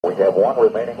We have one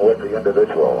remaining witness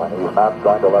individual, and he's not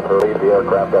going to let her leave the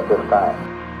aircraft at this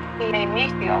time. He made me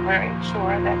feel very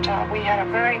sure that we had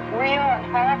a very real and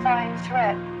horrifying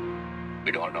threat.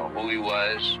 We don't know who he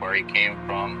was, where he came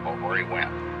from, or where he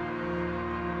went.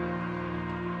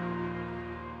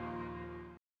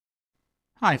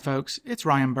 Hi folks, it's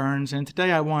Ryan Burns, and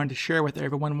today I wanted to share with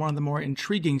everyone one of the more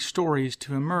intriguing stories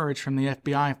to emerge from the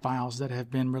FBI files that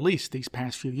have been released these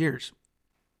past few years.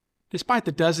 Despite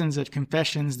the dozens of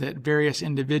confessions that various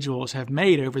individuals have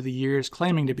made over the years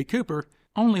claiming to be Cooper,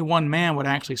 only one man would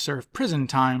actually serve prison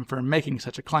time for making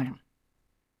such a claim.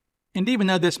 And even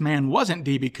though this man wasn't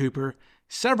D.B. Cooper,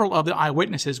 several of the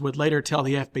eyewitnesses would later tell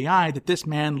the FBI that this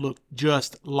man looked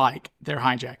just like their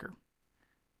hijacker.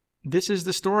 This is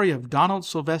the story of Donald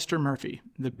Sylvester Murphy,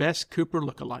 the best Cooper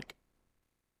look-alike.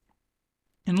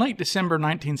 In late December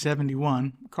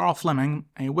 1971, Carl Fleming,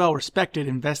 a well-respected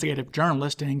investigative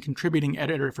journalist and contributing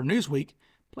editor for Newsweek,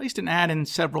 placed an ad in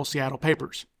several Seattle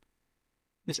papers.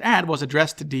 This ad was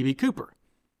addressed to D.B. Cooper.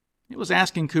 It was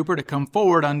asking Cooper to come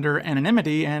forward under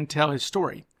anonymity and tell his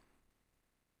story.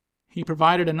 He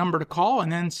provided a number to call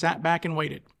and then sat back and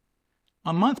waited.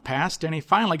 A month passed, and he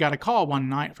finally got a call one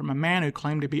night from a man who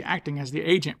claimed to be acting as the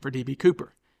agent for D.B.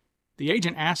 Cooper. The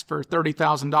agent asked for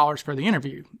 $30,000 for the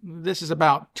interview. This is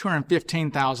about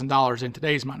 $215,000 in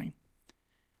today's money.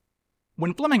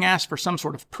 When Fleming asked for some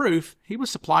sort of proof, he was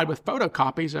supplied with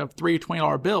photocopies of 3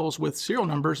 $20 bills with serial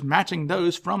numbers matching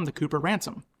those from the Cooper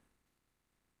ransom.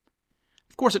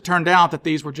 Of course, it turned out that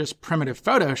these were just primitive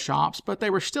photoshops, but they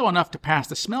were still enough to pass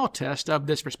the smell test of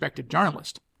this respected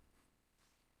journalist.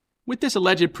 With this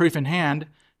alleged proof in hand,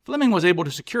 Fleming was able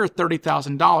to secure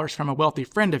 $30,000 from a wealthy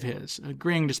friend of his,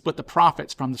 agreeing to split the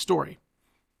profits from the story.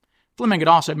 Fleming had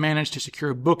also managed to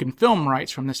secure book and film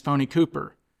rights from this phony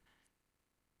Cooper.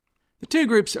 The two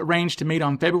groups arranged to meet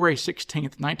on February 16,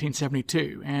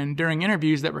 1972, and during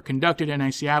interviews that were conducted in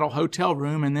a Seattle hotel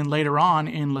room and then later on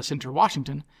in La Center,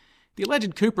 Washington, the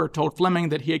alleged Cooper told Fleming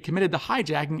that he had committed the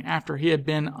hijacking after he had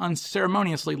been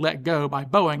unceremoniously let go by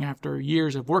Boeing after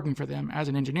years of working for them as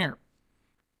an engineer.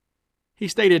 He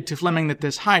stated to Fleming that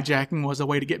this hijacking was a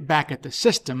way to get back at the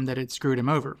system that had screwed him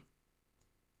over.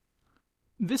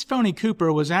 This phony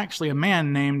Cooper was actually a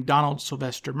man named Donald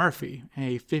Sylvester Murphy,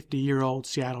 a 50-year-old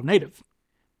Seattle native.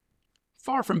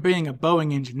 Far from being a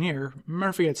Boeing engineer,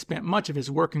 Murphy had spent much of his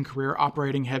working career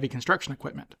operating heavy construction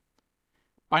equipment.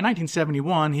 By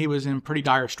 1971, he was in pretty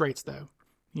dire straits, though.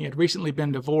 He had recently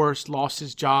been divorced, lost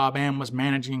his job, and was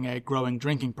managing a growing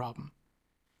drinking problem.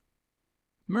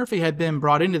 Murphy had been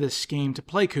brought into this scheme to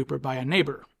play Cooper by a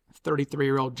neighbor,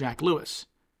 33-year-old Jack Lewis.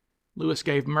 Lewis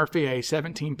gave Murphy a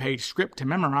 17-page script to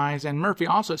memorize, and Murphy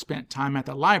also spent time at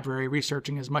the library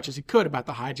researching as much as he could about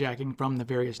the hijacking from the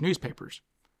various newspapers.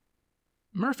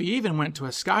 Murphy even went to a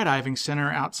skydiving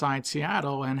center outside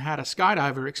Seattle and had a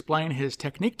skydiver explain his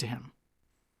technique to him.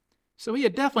 So he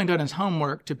had definitely done his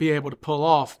homework to be able to pull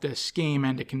off this scheme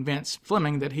and to convince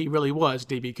Fleming that he really was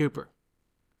D.B. Cooper.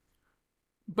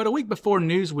 But a week before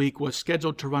Newsweek was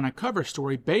scheduled to run a cover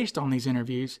story based on these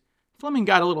interviews, Fleming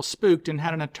got a little spooked and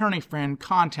had an attorney friend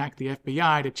contact the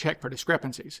FBI to check for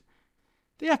discrepancies.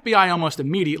 The FBI almost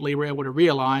immediately were able to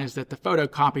realize that the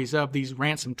photocopies of these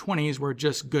ransom 20s were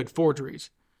just good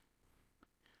forgeries.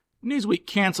 Newsweek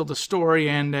canceled the story,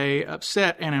 and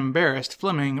upset and embarrassed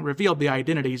Fleming revealed the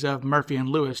identities of Murphy and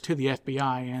Lewis to the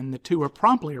FBI, and the two were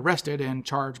promptly arrested and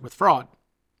charged with fraud.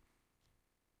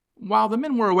 While the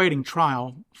men were awaiting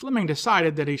trial, Fleming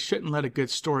decided that he shouldn't let a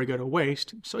good story go to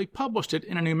waste, so he published it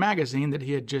in a new magazine that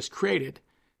he had just created,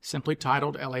 simply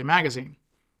titled LA Magazine.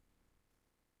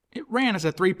 It ran as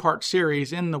a 3-part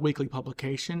series in the weekly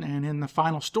publication, and in the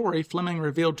final story, Fleming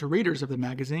revealed to readers of the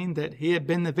magazine that he had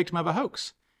been the victim of a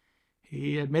hoax.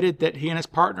 He admitted that he and his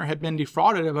partner had been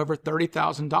defrauded of over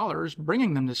 $30,000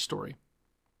 bringing them this story.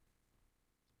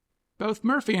 Both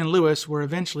Murphy and Lewis were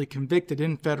eventually convicted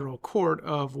in federal court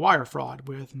of wire fraud,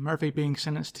 with Murphy being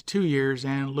sentenced to 2 years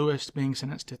and Lewis being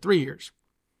sentenced to 3 years.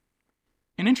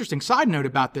 An interesting side note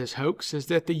about this hoax is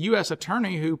that the U.S.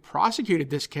 attorney who prosecuted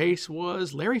this case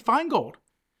was Larry Feingold.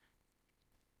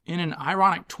 In an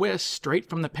ironic twist straight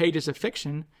from the pages of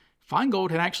fiction,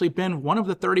 Feingold had actually been one of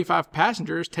the 35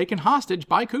 passengers taken hostage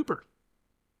by Cooper.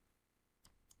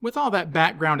 With all that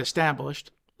background established,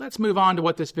 let's move on to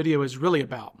what this video is really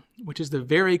about, which is the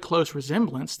very close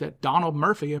resemblance that Donald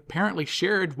Murphy apparently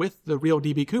shared with the real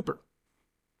D.B. Cooper.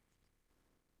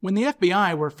 When the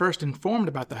FBI were first informed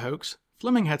about the hoax,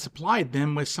 Fleming had supplied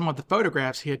them with some of the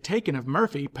photographs he had taken of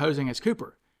Murphy posing as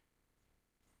Cooper.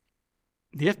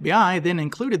 The FBI then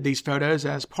included these photos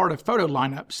as part of photo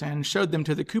lineups and showed them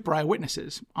to the Cooper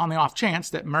eyewitnesses, on the off chance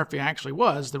that Murphy actually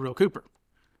was the real Cooper.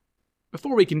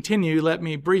 Before we continue, let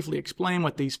me briefly explain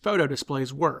what these photo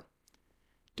displays were.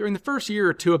 During the first year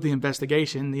or two of the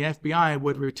investigation, the FBI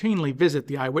would routinely visit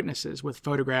the eyewitnesses with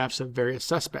photographs of various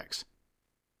suspects.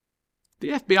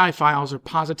 The FBI files are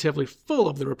positively full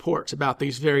of the reports about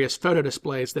these various photo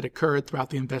displays that occurred throughout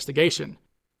the investigation.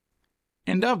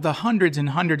 And of the hundreds and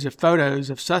hundreds of photos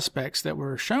of suspects that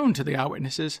were shown to the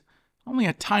eyewitnesses, only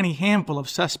a tiny handful of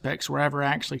suspects were ever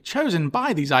actually chosen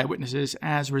by these eyewitnesses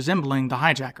as resembling the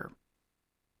hijacker.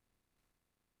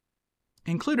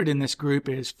 Included in this group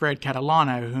is Fred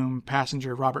Catalano, whom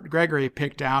passenger Robert Gregory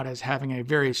picked out as having a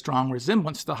very strong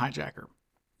resemblance to the hijacker.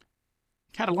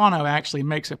 Catalano actually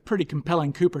makes a pretty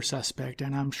compelling Cooper suspect,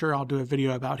 and I'm sure I'll do a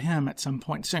video about him at some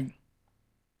point soon.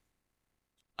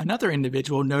 Another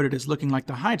individual noted as looking like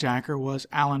the hijacker was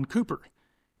Alan Cooper.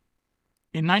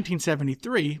 In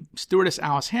 1973, stewardess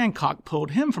Alice Hancock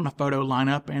pulled him from a photo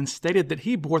lineup and stated that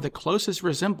he bore the closest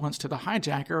resemblance to the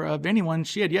hijacker of anyone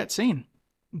she had yet seen.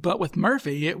 But with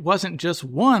Murphy, it wasn't just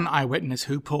one eyewitness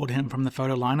who pulled him from the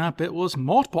photo lineup, it was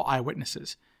multiple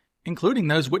eyewitnesses, including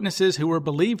those witnesses who were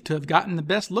believed to have gotten the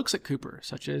best looks at Cooper,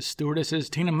 such as stewardesses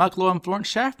Tina Mucklow and Florence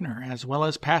Schaffner, as well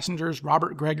as passengers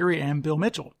Robert Gregory and Bill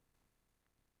Mitchell.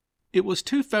 It was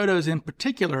two photos in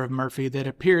particular of Murphy that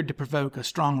appeared to provoke a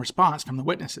strong response from the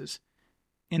witnesses.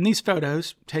 In these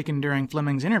photos, taken during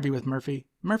Fleming's interview with Murphy,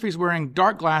 Murphy's wearing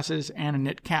dark glasses and a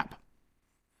knit cap.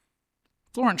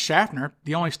 Florence Schaffner,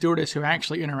 the only stewardess who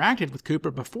actually interacted with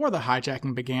Cooper before the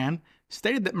hijacking began,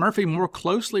 stated that Murphy more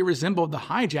closely resembled the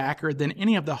hijacker than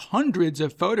any of the hundreds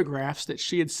of photographs that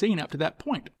she had seen up to that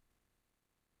point.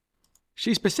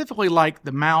 She specifically liked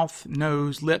the mouth,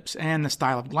 nose, lips, and the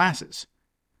style of glasses.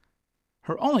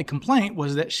 Her only complaint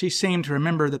was that she seemed to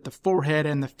remember that the forehead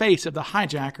and the face of the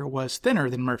hijacker was thinner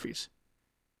than Murphy's.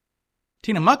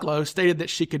 Tina Mucklow stated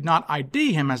that she could not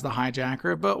ID him as the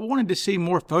hijacker, but wanted to see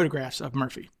more photographs of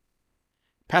Murphy.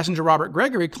 Passenger Robert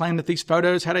Gregory claimed that these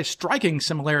photos had a striking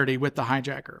similarity with the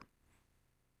hijacker.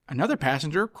 Another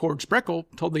passenger, Cord Spreckle,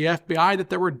 told the FBI that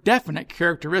there were definite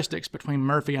characteristics between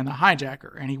Murphy and the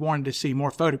hijacker, and he wanted to see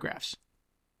more photographs.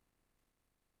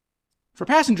 For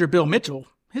passenger Bill Mitchell,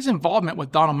 his involvement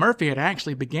with Donald Murphy had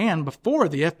actually began before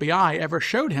the FBI ever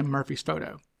showed him Murphy's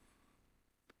photo.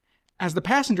 As the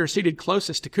passenger seated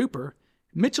closest to Cooper,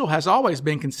 Mitchell has always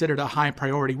been considered a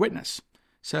high-priority witness.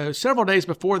 So several days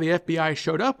before the FBI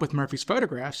showed up with Murphy's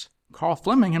photographs, Carl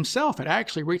Fleming himself had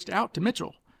actually reached out to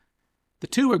Mitchell. The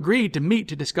two agreed to meet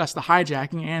to discuss the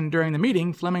hijacking, and during the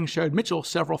meeting, Fleming showed Mitchell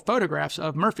several photographs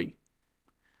of Murphy.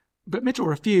 But Mitchell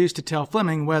refused to tell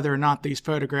Fleming whether or not these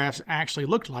photographs actually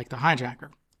looked like the hijacker.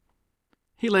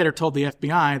 He later told the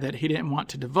FBI that he didn't want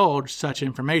to divulge such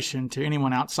information to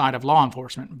anyone outside of law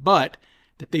enforcement, but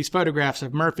that these photographs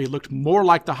of Murphy looked more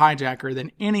like the hijacker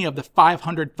than any of the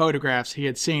 500 photographs he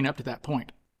had seen up to that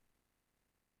point.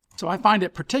 So I find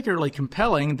it particularly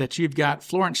compelling that you've got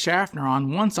Florence Schaffner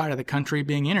on one side of the country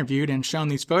being interviewed and shown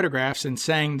these photographs and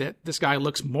saying that this guy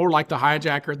looks more like the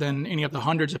hijacker than any of the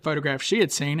hundreds of photographs she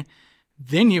had seen.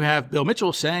 Then you have Bill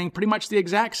Mitchell saying pretty much the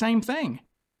exact same thing.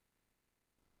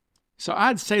 So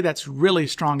I'd say that's really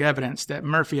strong evidence that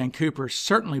Murphy and Cooper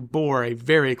certainly bore a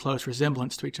very close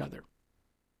resemblance to each other.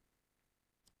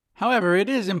 However, it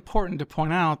is important to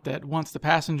point out that once the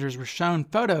passengers were shown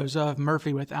photos of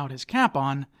Murphy without his cap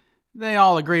on, they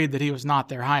all agreed that he was not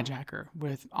their hijacker,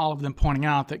 with all of them pointing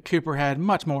out that Cooper had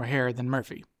much more hair than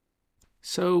Murphy.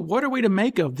 So what are we to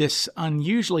make of this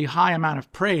unusually high amount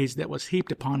of praise that was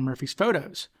heaped upon Murphy's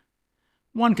photos?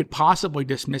 One could possibly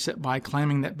dismiss it by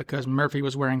claiming that because Murphy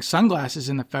was wearing sunglasses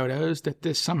in the photos, that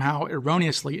this somehow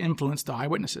erroneously influenced the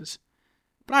eyewitnesses.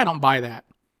 But I don't buy that.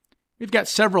 We've got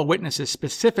several witnesses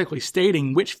specifically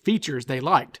stating which features they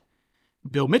liked.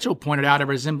 Bill Mitchell pointed out a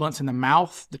resemblance in the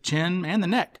mouth, the chin, and the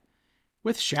neck,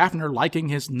 with Schaffner liking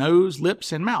his nose,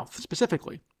 lips, and mouth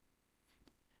specifically.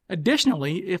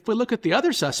 Additionally, if we look at the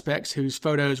other suspects whose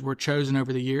photos were chosen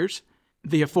over the years,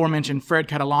 the aforementioned Fred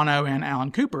Catalano and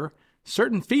Alan Cooper,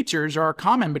 certain features are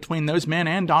common between those men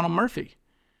and Donald Murphy.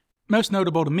 Most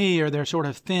notable to me are their sort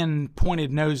of thin,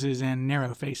 pointed noses and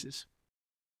narrow faces.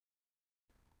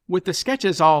 With the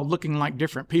sketches all looking like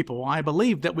different people, I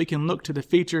believe that we can look to the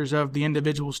features of the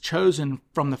individuals chosen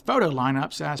from the photo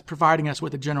lineups as providing us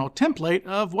with a general template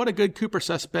of what a good Cooper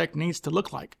suspect needs to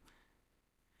look like.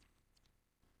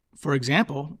 For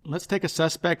example, let's take a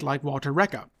suspect like Walter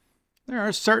Recca. There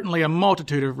are certainly a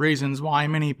multitude of reasons why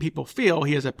many people feel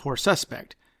he is a poor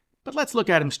suspect, but let's look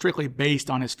at him strictly based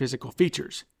on his physical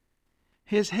features.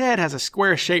 His head has a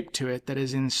square shape to it that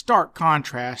is in stark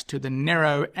contrast to the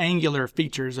narrow, angular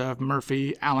features of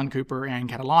Murphy, Alan Cooper, and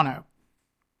Catalano.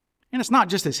 And it's not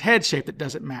just his head shape that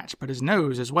doesn't match, but his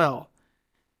nose as well.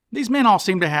 These men all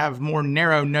seem to have more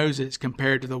narrow noses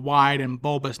compared to the wide and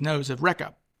bulbous nose of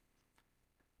Recca.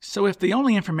 So if the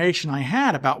only information I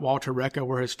had about Walter Recca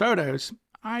were his photos,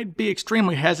 I'd be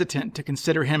extremely hesitant to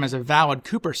consider him as a valid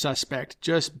Cooper suspect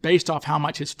just based off how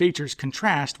much his features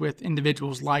contrast with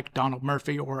individuals like Donald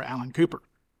Murphy or Alan Cooper.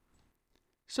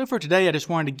 So for today, I just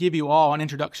wanted to give you all an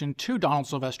introduction to Donald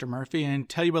Sylvester Murphy and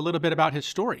tell you a little bit about his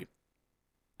story.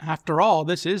 After all,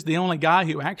 this is the only guy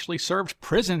who actually served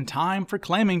prison time for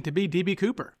claiming to be D.B.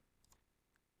 Cooper.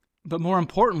 But more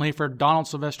importantly for Donald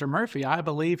Sylvester Murphy, I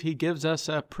believe he gives us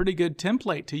a pretty good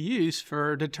template to use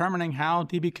for determining how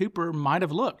D.B. Cooper might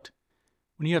have looked.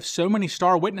 When you have so many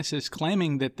star witnesses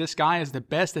claiming that this guy is the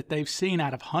best that they've seen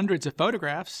out of hundreds of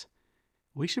photographs,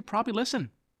 we should probably listen.